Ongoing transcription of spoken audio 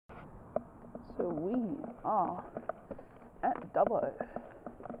So we are at Dubbo,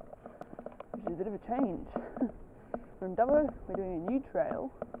 which is a bit of a change. From Dubbo, we're doing a new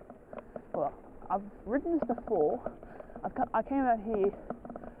trail. Well, I've ridden this before. I came out here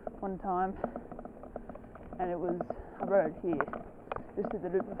one time, and I rode here. Just did the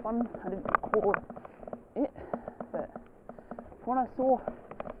loop for fun. I didn't record it, but from what I saw,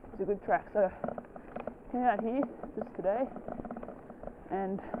 it's a good track. So I came out here just today,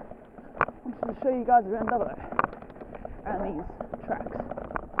 and I wanted to show you guys around Dubbo, around these tracks.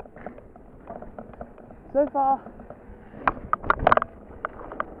 So far,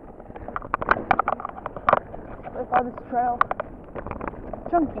 this trail,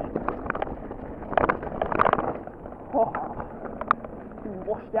 chunky. Oh,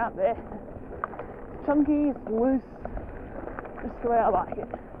 washed out there. It's chunky, it's loose, just the way I like it.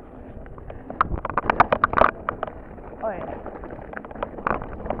 Oh yeah.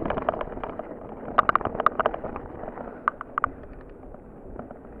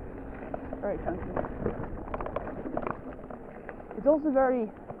 Very chunky. It's also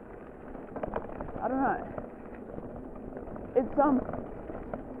very, I don't know. It's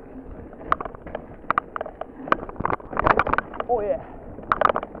oh yeah.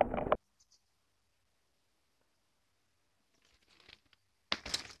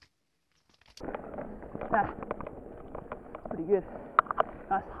 Nah, pretty good.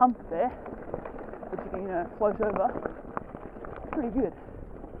 Nice hump there, which you can, float over. Pretty good.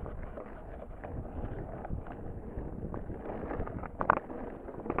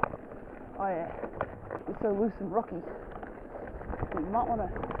 Oh yeah, it's so loose and rocky. You might want to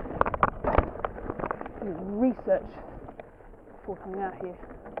do research before coming out here.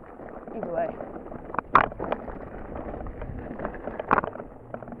 Either way.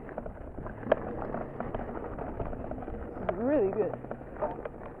 This is really good.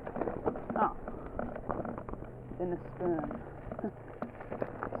 Ah, then a spoon.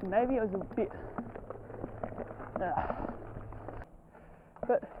 So maybe it was a bit.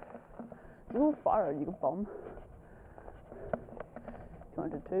 But there's a little fire you could bomb. If you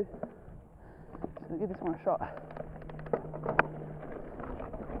wanted to. So we'll give this one a shot.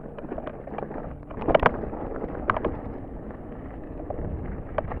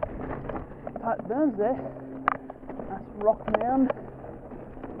 Tight burns there. Nice rock mound.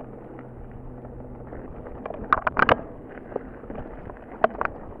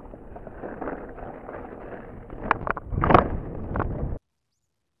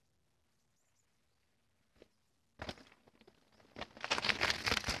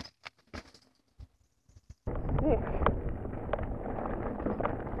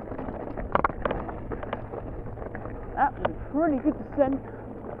 That was a pretty good descent.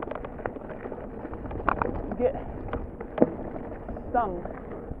 You get stung.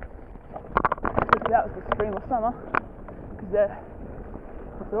 If that was the spring or summer, because there's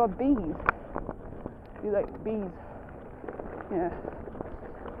a lot of bees. You like bees, yeah.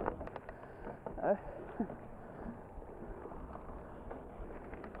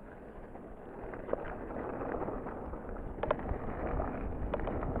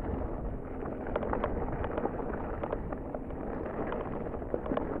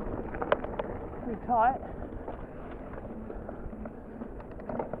 Pretty tight.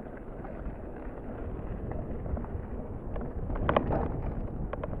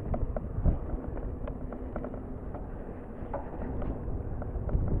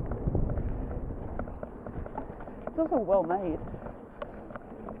 It's also well made.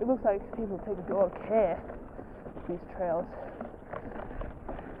 It looks like people take a lot of care with these trails.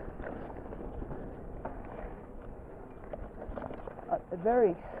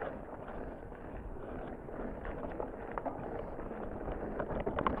 Very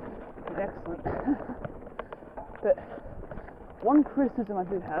excellent. But one criticism I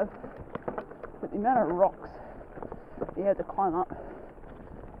do have is that the amount of rocks you had to climb up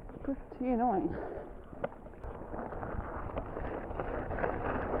is pretty annoying.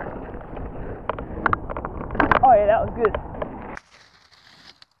 Oh yeah, that was good.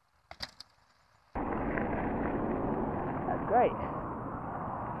 That's great.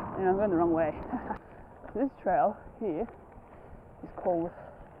 And I'm going the wrong way. So this trail here is called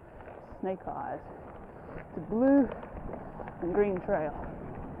Snake Eyes. It's a blue and green trail.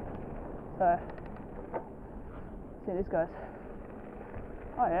 So, see this guys.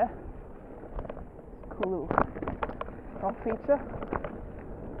 Oh yeah. Cool little rock feature.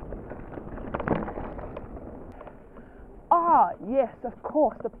 Ah, yes, of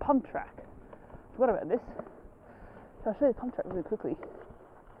course, the pump track. Forgot about this. So I'll show you the pump track really quickly.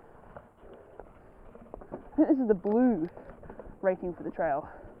 I think this is the blue rating for the trail.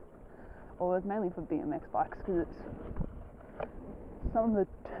 or it's mainly for BMX bikes because some of the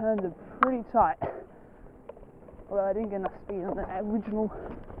turns are pretty tight. Although I didn't get enough speed on the original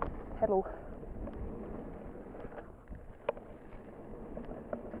pedal.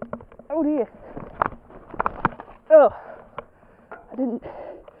 Oh dear. Oh, I didn't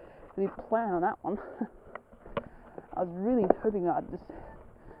really plan on that one. I was really hoping I'd just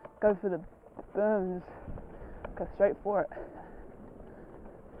go for the berms, go straight for it.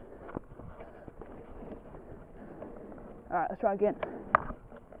 Alright, let's try again.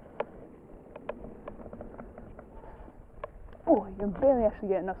 Oh, you can barely actually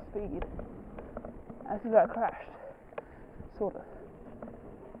get enough speed. As if I crashed. Sort of.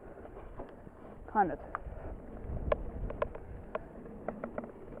 Kind of.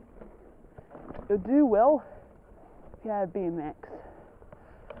 You'll do well if you have BMX.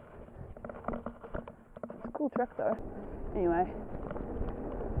 It's a cool track though. Anyway,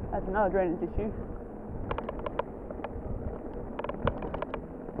 that's another drainage issue.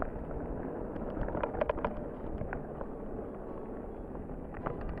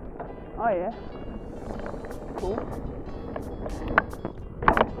 Oh yeah, cool.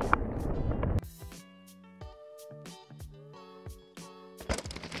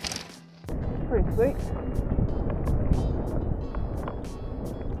 Pretty sweet.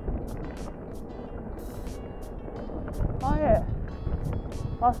 Oh yeah,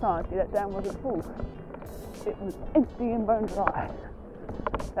 last time I see that dam wasn't full. It was empty and bone dry.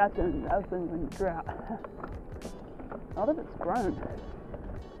 That's been in drought. Not if it's grown.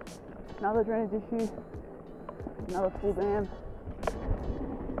 Another drainage issue, another full dam.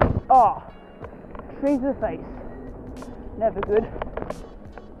 Oh, tree to the face. Never good.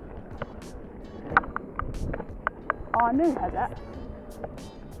 Oh, I knew it had that.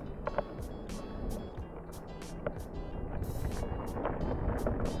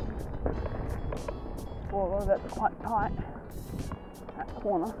 Although that's quite tight, that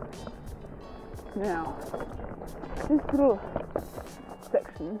corner. Now, this little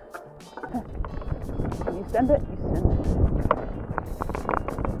section, when you send it, you send it.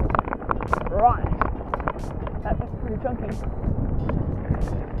 Right, that was pretty chunky.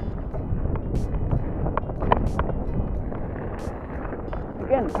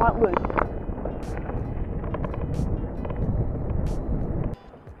 Again, quite loose.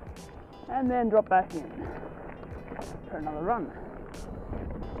 And then drop back in for another run.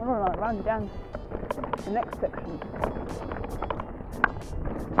 Another run down the next section.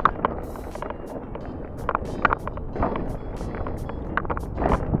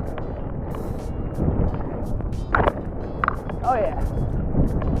 Oh yeah.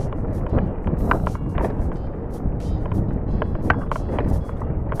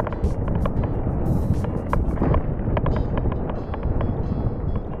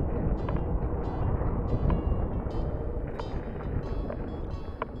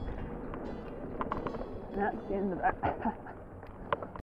 And that's the end of that.